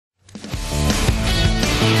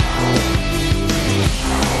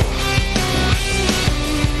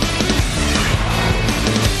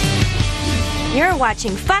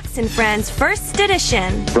watching Fox and Friends First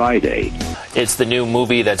Edition. Friday. It's the new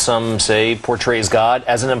movie that some say portrays God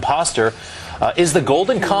as an imposter. Is the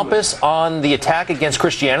golden compass on the attack against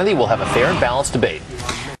Christianity? We'll have a fair and balanced debate.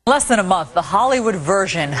 Less than a month, the Hollywood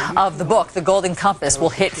version of the book, The Golden Compass, will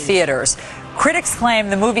hit theaters. Critics claim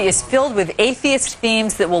the movie is filled with atheist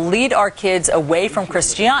themes that will lead our kids away from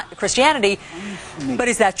Christianity. But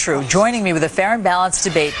is that true? Joining me with a fair and balanced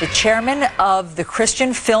debate, the chairman of the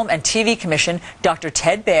Christian Film and TV Commission, Dr.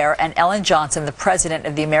 Ted Baehr, and Ellen Johnson, the president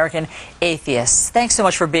of the American Atheists. Thanks so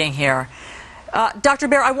much for being here. Dr.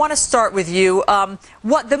 Baehr, I want to start with you.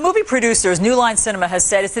 What the movie producers, New Line Cinema, has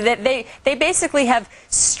said is that they basically have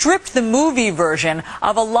stripped the movie version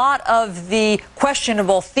of a lot of the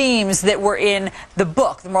questionable themes that were in the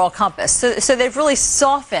book, The Moral Compass. So they've really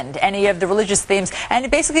softened any of the religious themes, and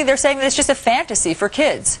basically they're saying that it's just a fantasy for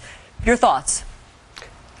kids. Your thoughts?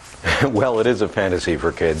 Well, it is a fantasy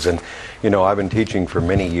for kids, and you know, I've been teaching for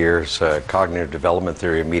many years cognitive development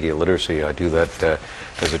theory and media literacy. I do that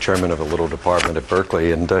as a chairman of a little department at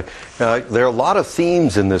Berkeley, and there are a lot of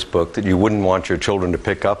themes in this book that you wouldn't want your children to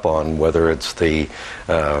pick up on, whether it's the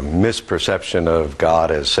misperception of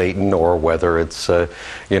God as Satan, or whether it's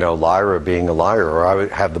you know, Lyra being a liar. Or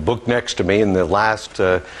I have the book next to me, in the last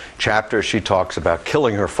chapter she talks about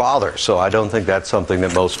killing her father, so I don't think that's something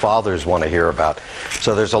that most fathers want to hear about.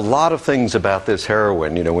 So there's a lot of things about this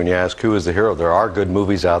heroine. You know, when you ask who is the hero, there are good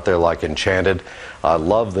movies out there like Enchanted. I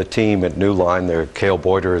love the team at New Line. Cale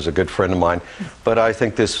Boyder is a good friend of mine. But I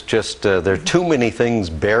think this just, there are too many things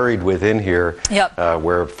buried within here. Yep.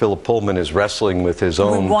 Where Philip Pullman is wrestling with his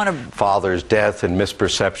own father's death and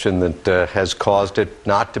misperception that has caused it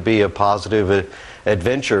not to be a positive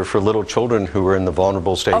adventure for little children who are in the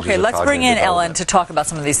vulnerable stages of cognitive let's bring in development. Ellen to talk about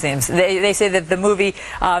some of these themes. They say that the movie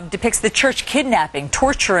depicts the church kidnapping,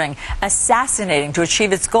 torturing, assassinating to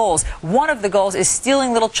achieve its goals. One of the goals is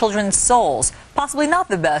stealing little children's souls. Possibly not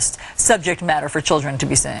the best subject matter for children to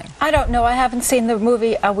be seeing. I don't know. I haven't seen the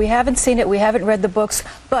movie. We haven't seen it. We haven't read the books.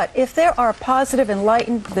 But if there are positive,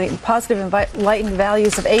 enlightened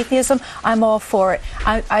values of atheism, I'm all for it.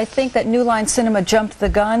 I think that New Line Cinema jumped the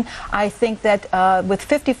gun. I think that with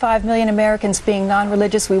 55 million Americans being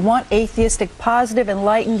non-religious, we want atheistic, positive,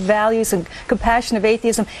 enlightened values and compassion of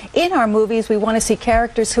atheism in our movies. We want to see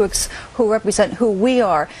characters who represent who we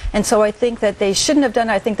are. And so I think that they shouldn't have done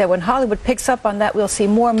it. I think that when Hollywood picks up on that, we'll see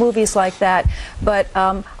more movies like that. But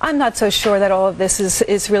I'm not so sure that all of this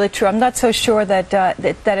is really true. I'm not so sure that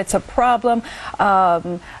that it's a problem.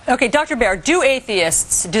 Okay, Dr. Baehr, do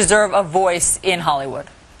atheists deserve a voice in Hollywood?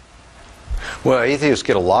 Well, atheists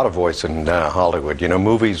get a lot of voice in Hollywood. You know,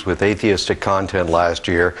 movies with atheistic content last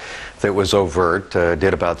year that was overt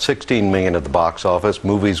did about 16 million at the box office.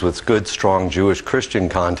 Movies with good, strong Jewish Christian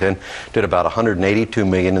content did about 182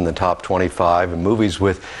 million in the top 25. And movies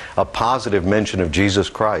with a positive mention of Jesus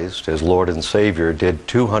Christ as Lord and Savior did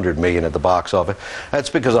 200 million at the box office. That's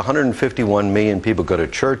because 151 million people go to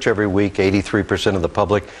church every week. 83% of the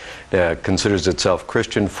public considers itself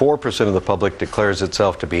Christian. 4% of the public declares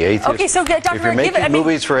itself to be atheist. Okay, so Dr. If you're making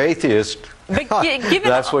movies for atheists,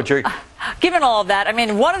 that's what you're... Given all of that, I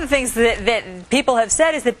mean, one of the things that people have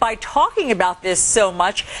said is that by talking about this so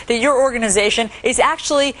much, that your organization is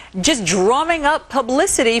actually just drumming up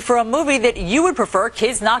publicity for a movie that you would prefer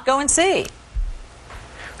kids not go and see.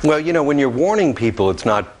 Well, you know, when you're warning people, it's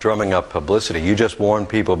not drumming up publicity. You just warn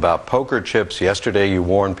people about poker chips. Yesterday, you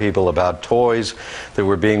warned people about toys that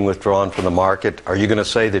were being withdrawn from the market. Are you going to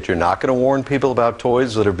say that you're not going to warn people about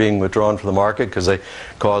toys that are being withdrawn from the market because they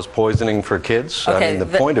cause poisoning for kids? Okay, I mean,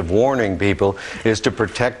 the point of warning people is to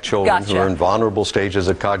protect children who are in vulnerable stages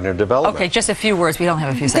of cognitive development. Okay, just a few words. We don't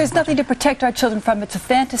have a few seconds. There's nothing to protect our children from. It's a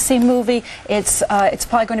fantasy movie. It's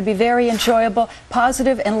probably going to be very enjoyable.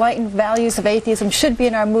 Positive, enlightened values of atheism should be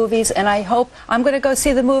in our movies, and I hope I'm going to go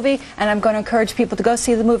see the movie, and I'm going to encourage people to go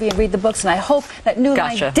see the movie and read the books, and I hope that New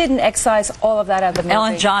Line didn't excise all of that out of the movie.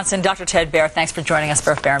 Ellen Johnson, Dr. Ted Baehr, thanks for joining us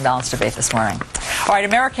for a fair and balanced debate this morning. All right,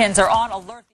 Americans are on alert.